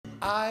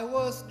I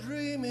was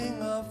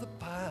dreaming of the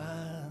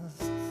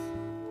past,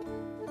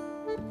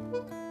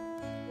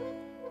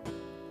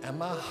 and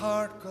my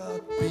heart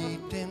got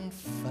beating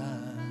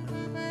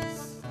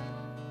fast.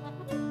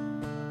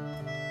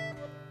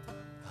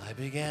 I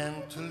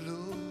began to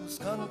lose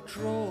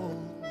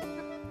control.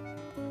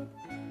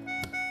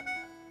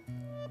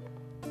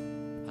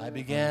 I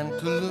began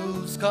to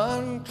lose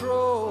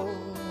control.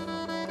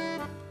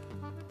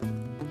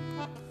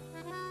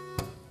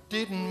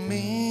 Didn't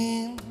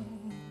mean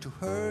to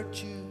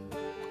hurt you.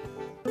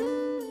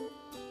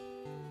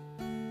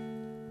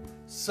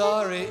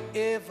 Sorry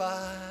if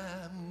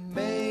I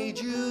made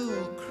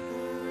you cry.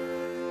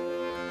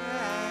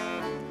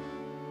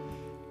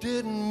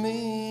 Didn't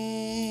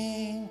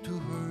mean to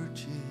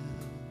hurt you.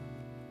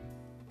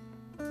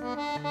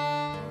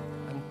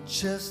 I'm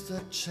just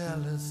a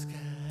jealous guy.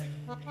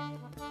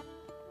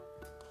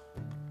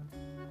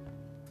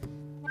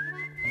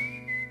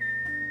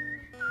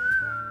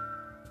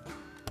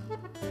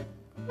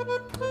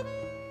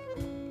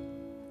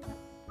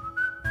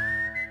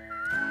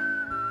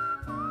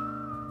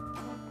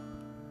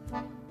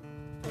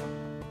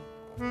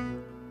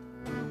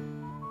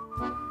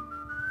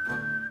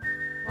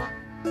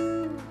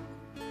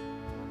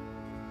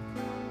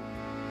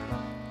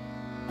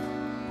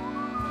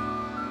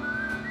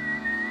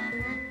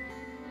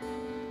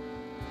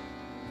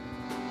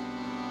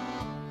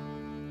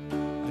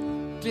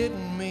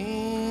 Didn't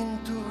mean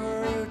to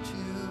hurt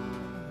you.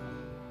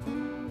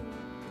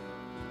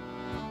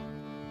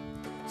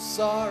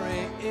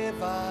 Sorry if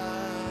I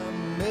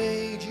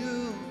made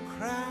you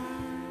cry.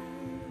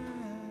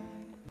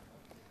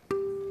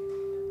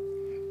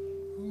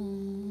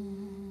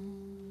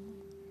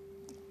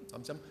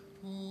 Some.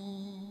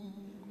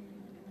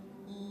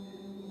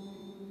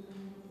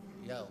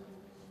 Yo.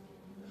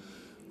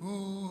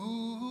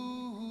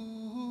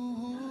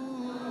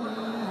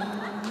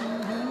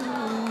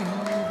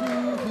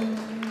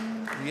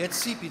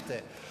 Jetzt Sie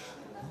bitte.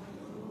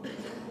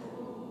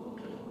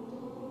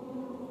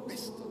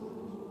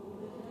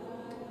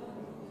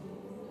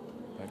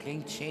 Dat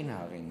klinkt schön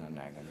herinnern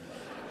eigentlich.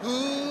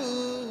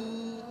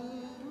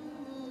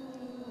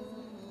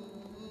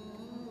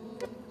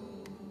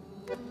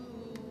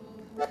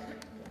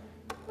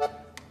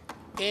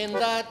 In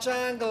the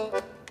jungle,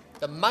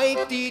 the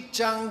mighty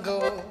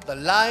jungle, the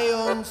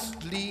lion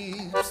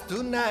sleeps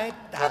tonight.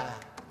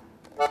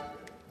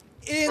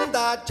 In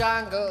the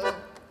jungle,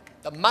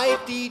 the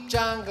mighty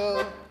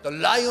jungle, the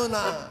lion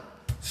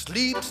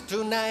sleeps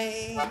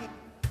tonight.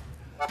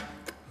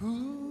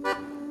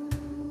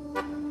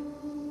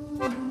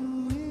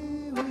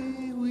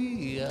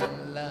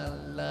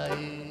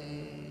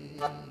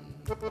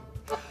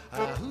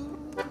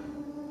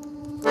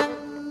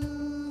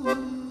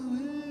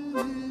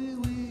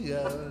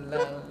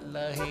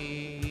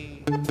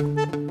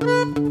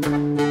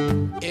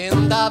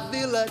 In the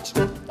village,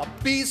 the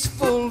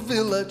peaceful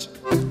village,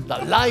 the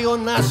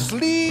lion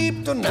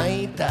asleep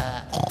tonight.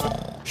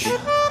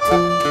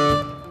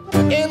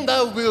 In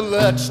the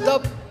village, the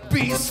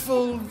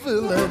peaceful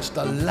village,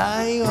 the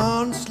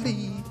lion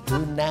sleep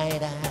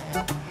tonight.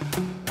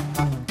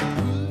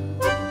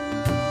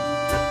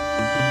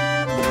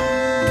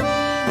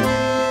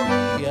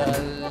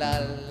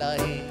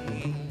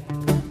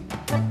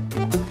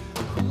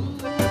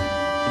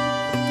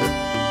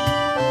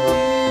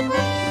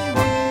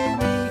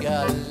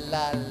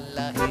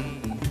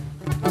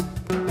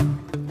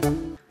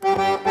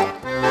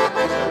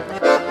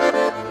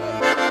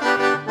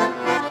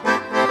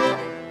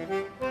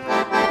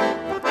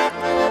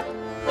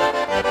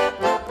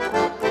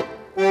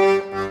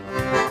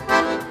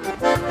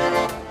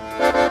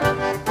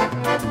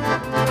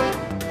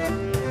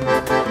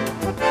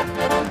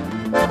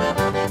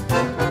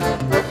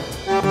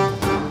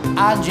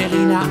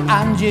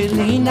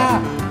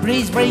 Angelina,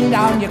 please bring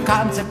down your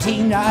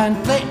concertina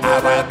and play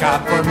a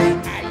welcome for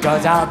me,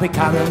 cause I'll be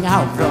coming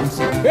out from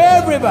sea.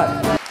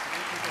 Everybody!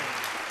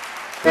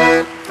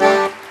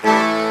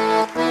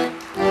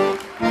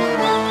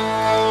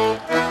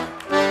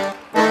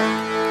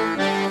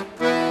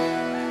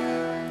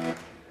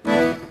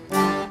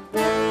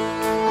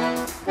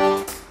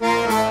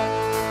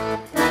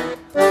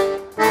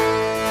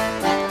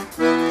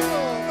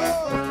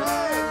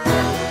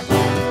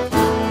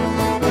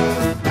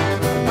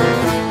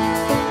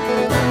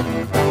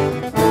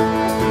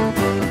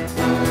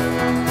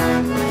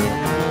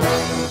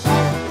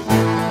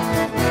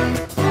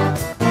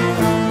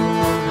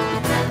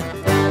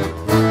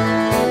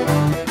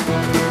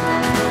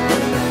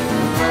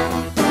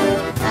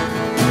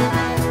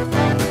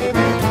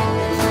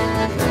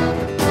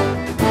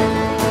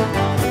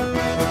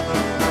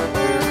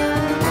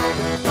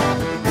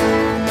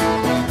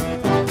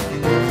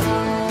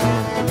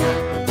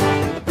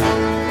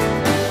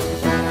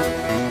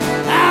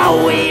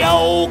 We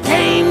all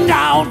came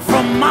down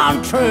from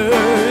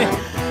Montreux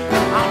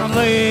on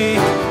the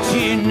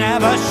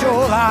Geneva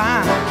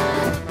shoreline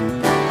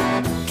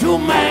to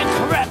make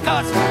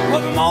records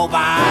with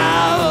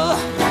mobile.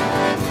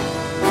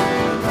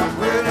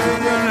 We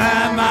didn't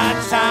have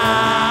much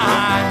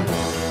time.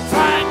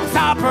 Frank's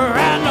opera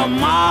the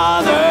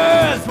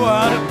mothers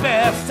were the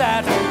best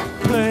at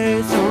the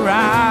place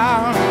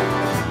around.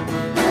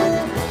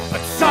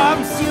 But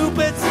some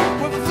stupids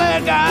were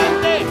flag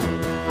and they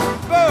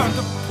burned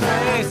the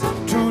place